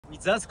we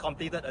just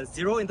completed a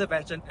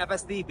zero-intervention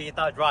FSD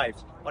beta drive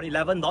on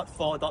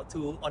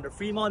 11.4.2 on the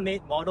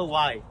Fremont-made Model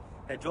Y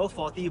that drove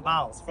 40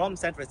 miles from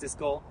San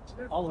Francisco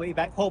all the way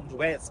back home to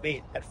where it's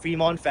made at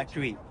Fremont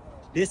factory.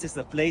 This is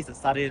the place that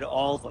started it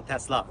all for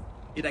Tesla.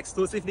 It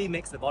exclusively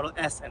makes the Model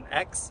S and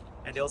X,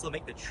 and they also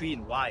make the 3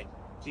 in Y.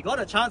 We got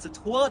a chance to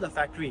tour the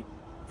factory.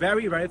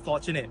 Very, very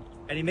fortunate.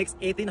 And it makes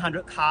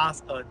 1,800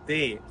 cars a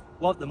day.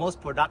 One of the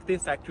most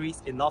productive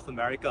factories in North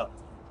America.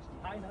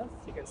 Behind us,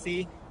 you can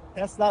see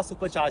Tesla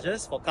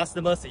superchargers for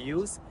customers to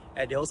use,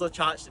 and they also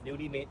charge the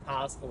newly made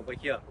cars over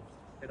here.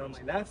 And on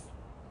my left,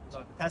 we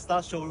got the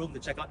Tesla showroom to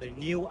check out the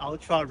new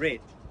Ultra Red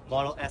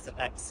Model S and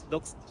X.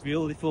 Looks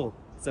beautiful.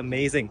 It's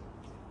amazing.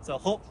 So I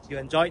hope you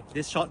enjoyed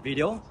this short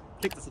video.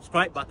 Click the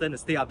subscribe button to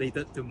stay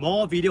updated to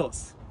more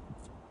videos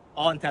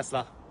on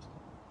Tesla.